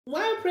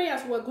While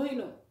prayers were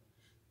going on,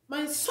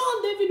 my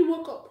son David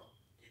woke up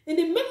in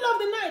the middle of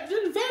the night,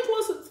 just very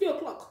close to 3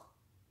 o'clock.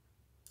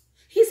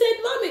 He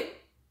said, Mommy,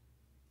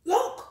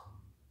 look.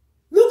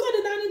 Look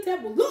at the dining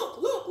table.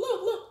 Look, look,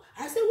 look, look.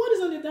 I said, what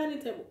is on the dining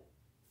table?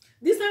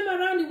 This time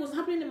around, it was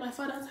happening in my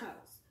father's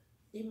house.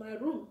 In my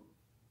room.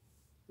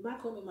 Back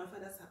home in my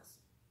father's house.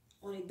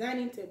 On a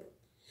dining table.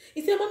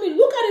 He said, Mommy,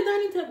 look at the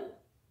dining table.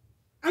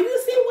 Are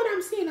you seeing what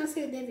I'm seeing? I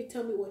said, David,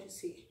 tell me what you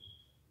see.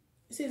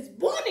 He says,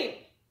 burning.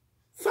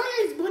 Fire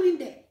is burning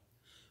there.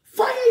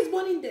 Fire is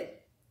burning there.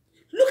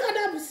 Look at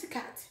that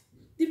pussycat.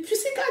 The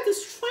pussycat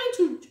is trying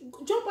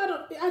to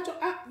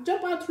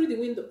jump out through the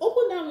window.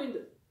 Open that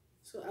window.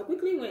 So I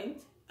quickly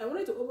went. I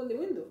wanted to open the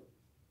window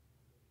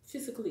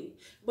physically.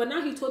 But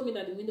now he told me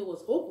that the window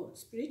was open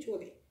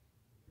spiritually.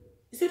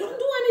 He said, don't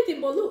do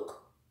anything but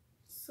look.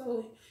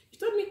 So he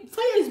told me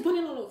fire is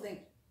burning all of them.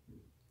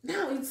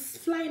 Now it's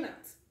flying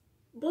out.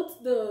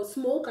 Both the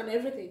smoke and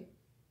everything.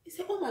 He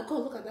said, oh my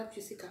God, look at that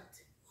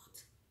pussycat.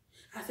 What?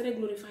 I started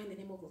glorifying the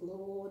name of the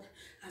Lord.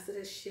 I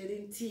started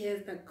shedding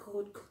tears that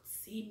God could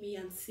see me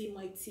and see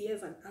my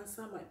tears and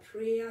answer my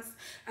prayers.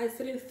 I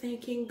started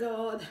thanking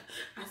God.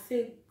 I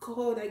said,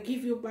 God, I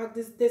give you back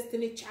this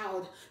destiny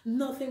child.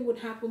 Nothing would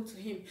happen to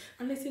him.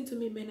 And listen to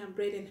me, men and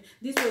brethren.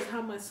 This was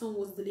how my son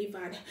was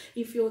delivered.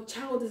 If your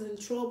child is in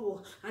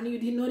trouble and you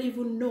did not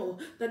even know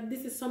that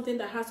this is something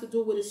that has to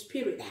do with the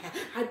spirit,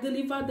 I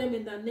deliver them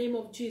in the name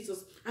of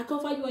Jesus. I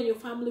cover you and your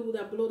family with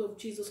the blood of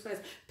Jesus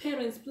Christ.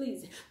 Parents,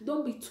 please,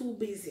 don't be too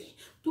busy.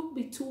 Don't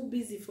be too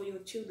busy for your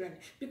children.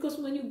 Because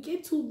when you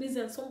get too busy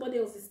and somebody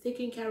else is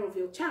taking care of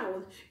your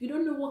child, you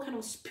don't know what kind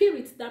of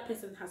spirit that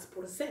person has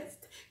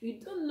possessed. You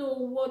don't know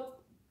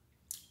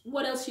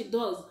what else she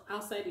does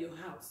outside your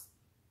house.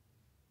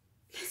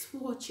 Let's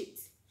watch it.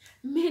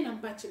 Men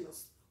and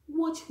bachelors,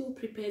 watch who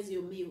prepares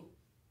your meal.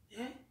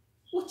 Yeah?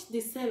 Watch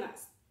the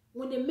sellers.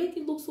 When they make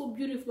it look so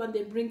beautiful and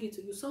they bring it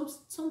to you,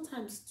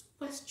 sometimes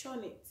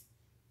question it.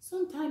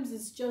 Sometimes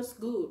it's just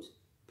good,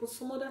 but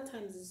some other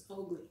times it's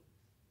ugly.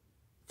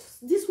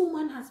 This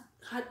woman has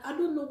had, I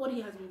don't know what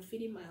he has been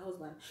feeding my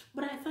husband,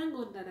 but I thank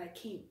God that I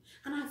came.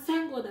 And I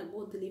thank God that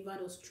God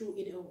delivered us through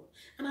it all.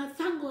 And I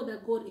thank God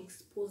that God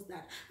exposed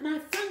that. And I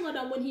thank God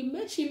that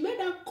when she made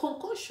that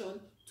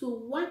concoction to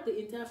wipe the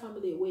entire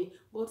family away,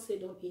 God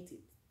said, don't eat it.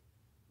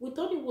 We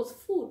thought it was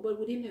food, but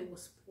we didn't know it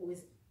was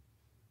poison.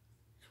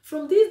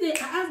 From this day,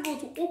 I ask God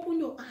to open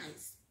your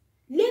eyes.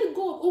 Let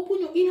God open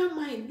your inner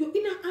mind, your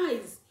inner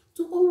eyes,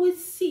 to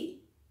always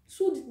see.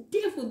 So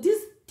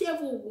this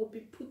devil will be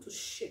put to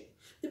shame.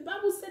 The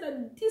Bible said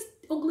that this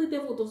ugly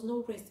devil does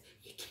not rest.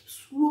 He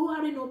keeps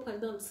roaring up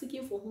and down,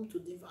 seeking for whom to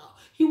devour.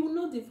 He will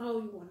not devour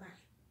you and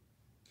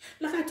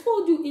I. Like I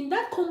told you, in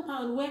that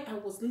compound where I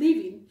was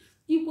living,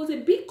 it was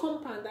a big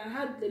compound that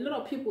had a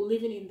lot of people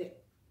living in there.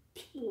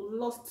 People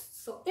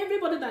lost, so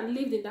everybody that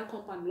lived in that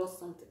compound lost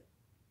something.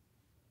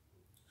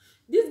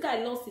 This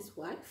guy lost his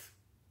wife.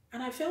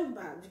 And I felt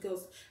bad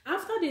because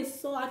after they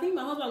saw, I think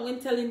my husband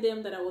went telling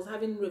them that I was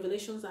having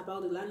revelations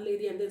about the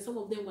landlady, and then some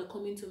of them were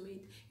coming to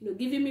me,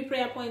 giving me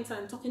prayer points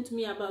and talking to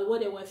me about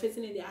what they were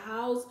facing in their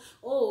house.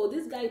 Oh,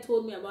 this guy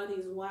told me about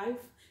his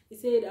wife. He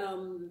said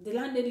the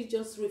landlady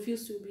just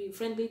refused to be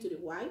friendly to the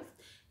wife.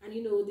 And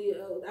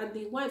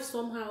the wife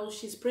somehow,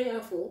 she's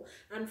prayerful.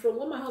 And from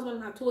what my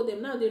husband had told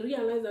them, now they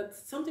realize that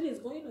something is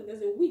going on.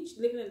 There's a witch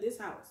living in this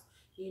house.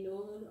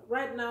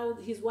 Right now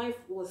his wife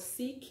was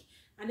sick.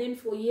 And then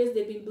for years,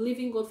 they've been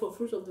believing God for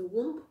fruit of the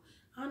womb.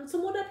 And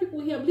some other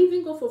people here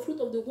believing God for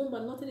fruit of the womb,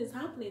 but nothing is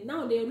happening.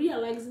 Now they're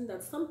realizing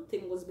that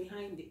something was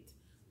behind it.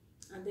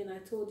 And then I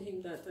told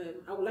him that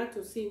I would like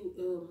to speak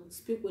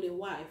with a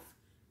wife,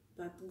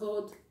 that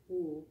God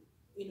will,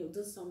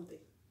 do something.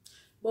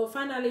 But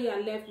finally,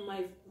 I left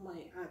I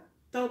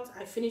thought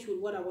I finished with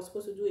what I was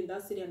supposed to do in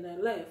that city, and I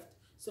left.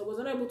 So I was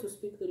not able to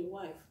speak to the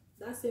wife.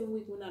 That same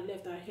week when I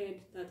left, I heard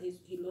that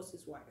he lost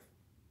his wife.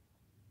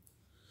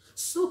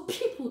 So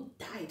people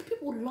died.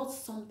 People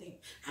lost something.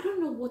 I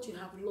don't know what you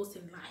have lost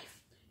in life.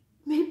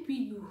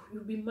 Maybe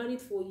you've been married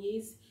for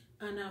years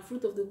and a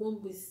fruit of the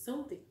womb is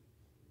something.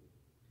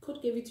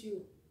 God gave it to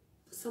you,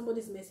 but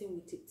somebody's messing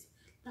with it.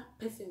 That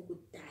person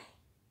would die.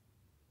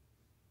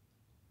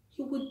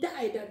 He would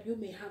die that you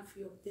may have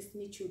your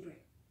destiny children.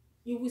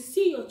 You will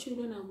see your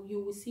children and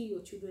you will see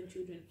your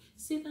children.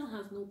 Satan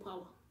has no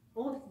power.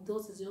 All he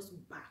does is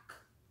just back.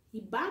 He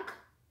back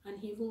and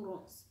he even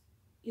runs.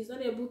 He's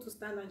not able to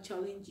stand and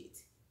challenge it.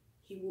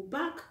 He will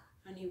back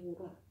and he will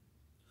run.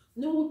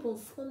 No weapon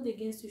formed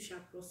against you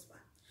shall prosper.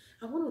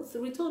 I want to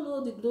return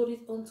all the glory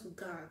unto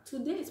God.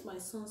 Today is my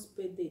son's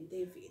birthday,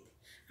 David.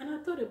 And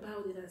I thought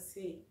about it and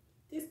said,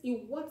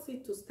 it worth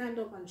it to stand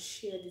up and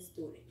share this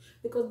story.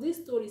 Because this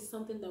story is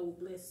something that will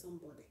bless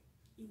somebody.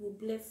 It will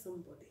bless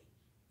somebody.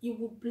 It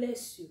will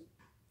bless you.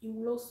 It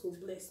will also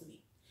bless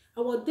me.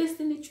 Our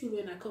destiny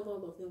children, I cover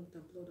all of them with the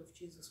blood of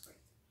Jesus Christ.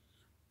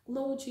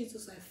 Lord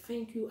Jesus, I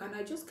thank you, and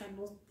I just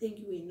cannot thank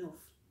you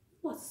enough.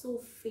 You are so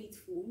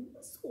faithful. You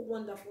are so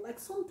wonderful. Like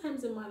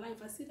sometimes in my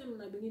life, I see them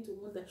and I begin to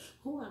wonder,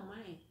 who am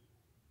I?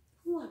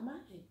 Who am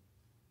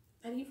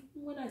I? And even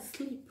when I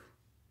sleep,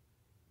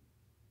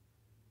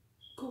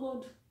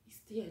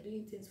 there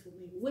doing things for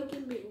me,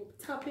 waking me up,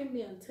 tapping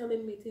me and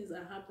telling me things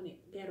are happening.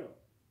 Get up.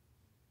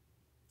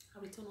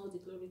 I return all the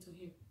glory to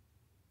him.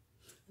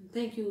 And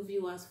thank you,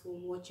 viewers, for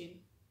watching.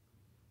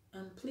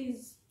 And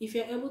please, if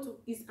you're able to,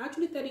 it's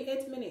actually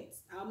 38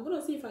 minutes. I'm going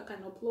to see if I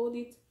can upload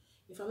it.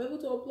 If I'm able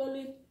to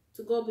upload it,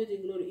 to God be the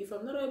glory. If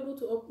I'm not able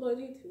to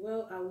upload it,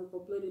 well, I will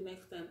upload it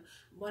next time.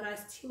 But I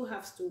still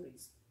have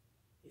stories.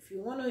 If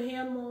you want to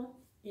hear more,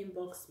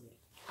 inbox me.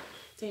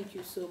 Thank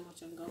you so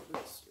much, and God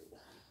bless you.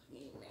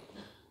 Amen.